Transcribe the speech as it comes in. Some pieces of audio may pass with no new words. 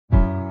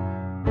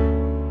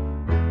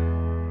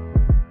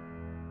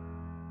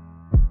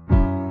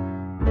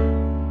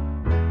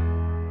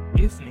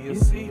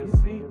Nia.C.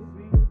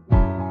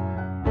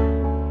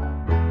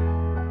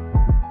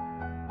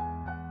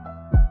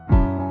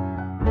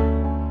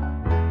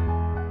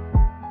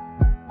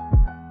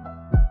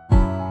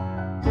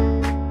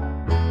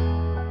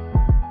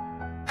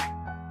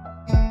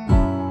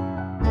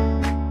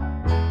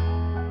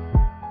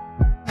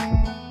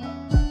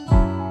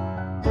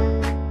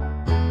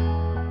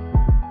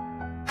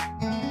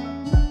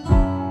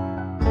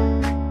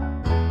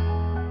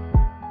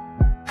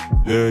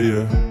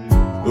 Yeah,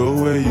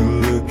 the way you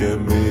look at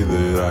me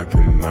that I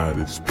cannot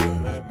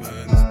explain.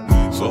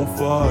 So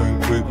far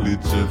and quickly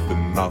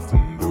drifting off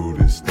and do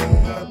this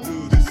thing.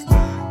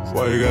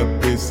 Why you gotta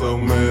be so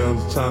mad? I'm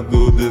just trying to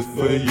do this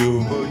for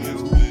you.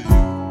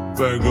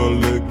 Better go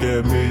look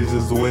at me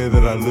just the way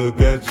that I look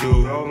at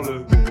you.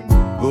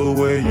 The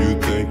way you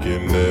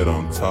thinking that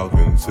I'm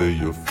talking to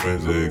your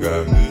friends, they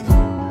got me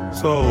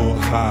so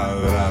high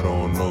that I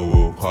don't know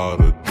what part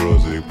of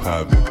drugs they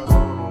poppin'.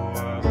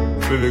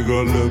 Baby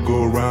girl, look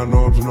around,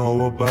 don't you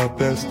know about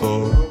that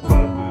story?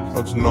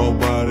 Don't you know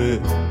about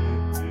it?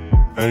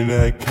 Ain't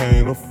that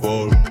can't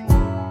afford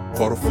it.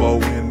 Quarter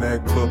four in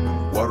that cup,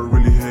 water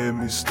really had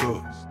me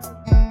stuck.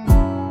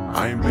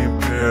 I ain't being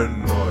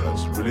paranoid, I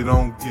just really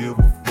don't give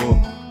a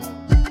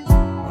fuck.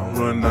 I'm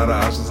running out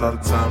of options, out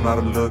of time, out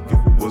of luck. If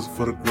it wasn't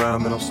for the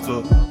ground, then I'm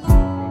stuck.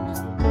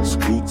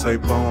 Screw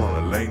tape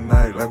on a late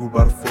night like we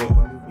bout to fuck.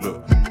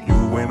 Look,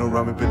 you ain't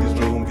around me, bet these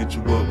drugs gon' get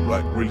you up.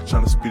 Like really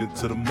tryna speed it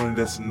to the money,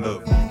 that's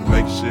enough. You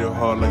make shit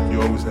hard like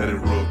you always had it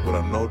rough, but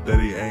I know that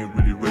he ain't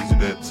really raised you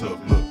that tough.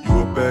 Look, you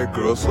a bad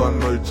girl, so I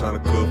know you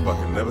tryna cuff.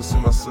 I can never see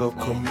myself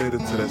committed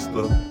to that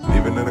stuff.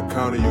 Even in the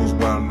county, you was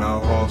wild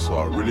out hard, so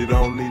I really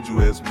don't need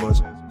you as much.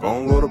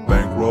 Gon' roll the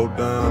bank, roll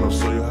down, I'll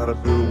show you how to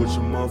do it with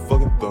your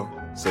motherfucking thumb.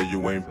 Say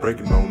you ain't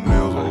breaking no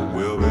nails or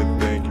will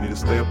anything, you need to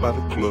stay up out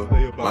the club.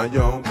 Mind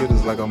your own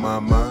business like I'm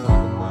on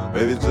mine.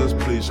 Baby, just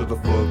please shut the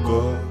fuck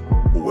up.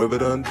 Whoever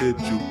done did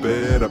you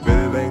bad, I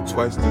bet it ain't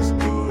twice this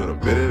good. I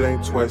bet it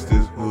ain't twice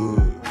this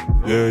hood.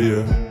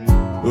 Yeah,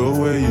 the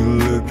way you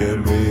look at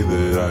me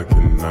that I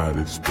cannot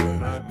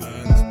explain.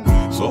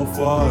 So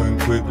far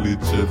and quickly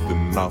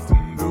drifting off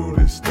and do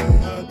this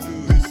thing.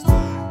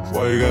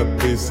 Why you gotta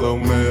be so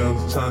mad? I'm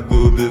just trying to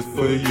do this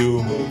for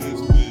you.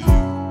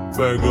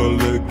 Better go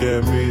look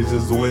at me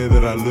just the way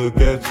that I look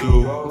at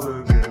you.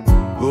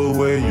 The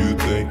way you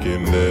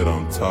thinking that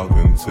I'm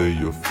talking to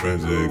your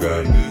friends, they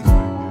got me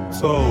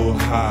so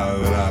high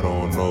that I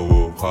don't know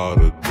what part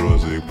of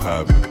drugs they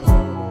poppin'.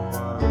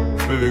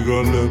 Baby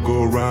girl, look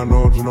around,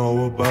 don't you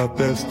know about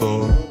that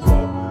story?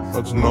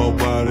 Don't you know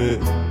about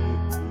it?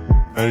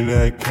 Ain't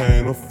that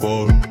can't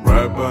afford it.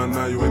 Right by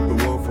now you ain't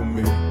the one for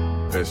me.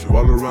 Pass you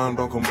all around,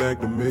 don't come back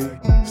to me.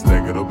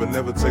 Stack it up and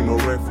never take no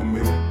wreck from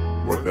me.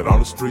 Work that on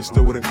the street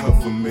still wouldn't cut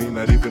for me.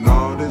 Not even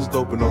all this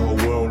dope in the whole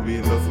world won't be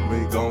enough for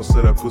me. Gon'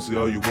 say that pussy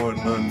all you want,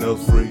 nothing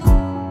else free.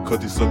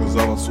 Cut these suckers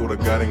off, I swear to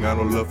God ain't got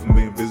no love for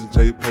me. Busy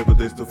chase paper,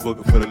 they still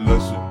fucking for the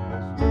luxury.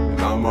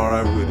 And I'm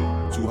alright with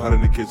it. Too hot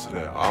in the kitchen,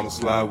 that I'ma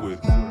slide with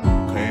it.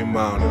 Came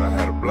out and I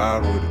had a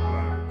blind with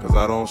it. Cause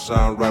I don't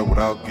shine right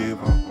without giving.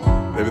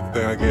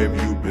 Everything I gave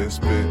you been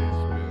spent.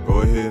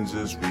 Go ahead and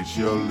just reach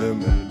your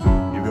limit.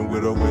 Even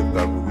with or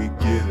without me, we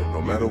get it.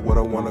 No matter what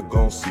I wanna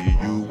gon' see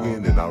you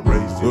win, and I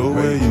raise it. The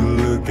way you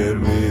look at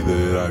me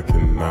that I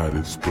cannot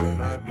explain.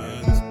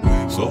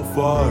 So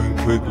far and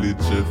quickly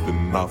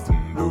drifting off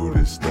and do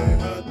this thing.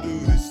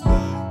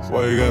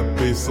 Why you gotta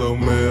be so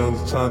mad? I'm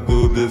just trying to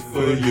do this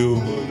for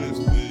you.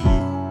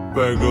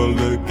 Better go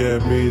look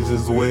at me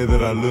just the way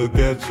that I look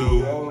at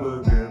you.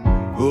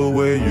 The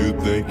way you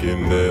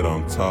thinking that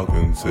I'm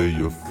talking to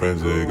your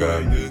friends, they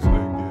got me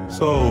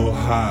so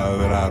high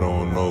that I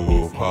don't know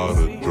what part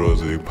of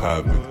drugs they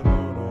poppin'.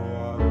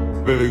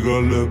 Baby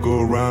girl, look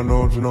around,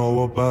 don't you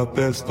know about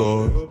that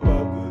story?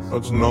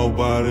 Don't you know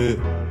about it?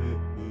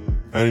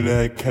 Ain't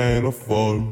that can't afford it.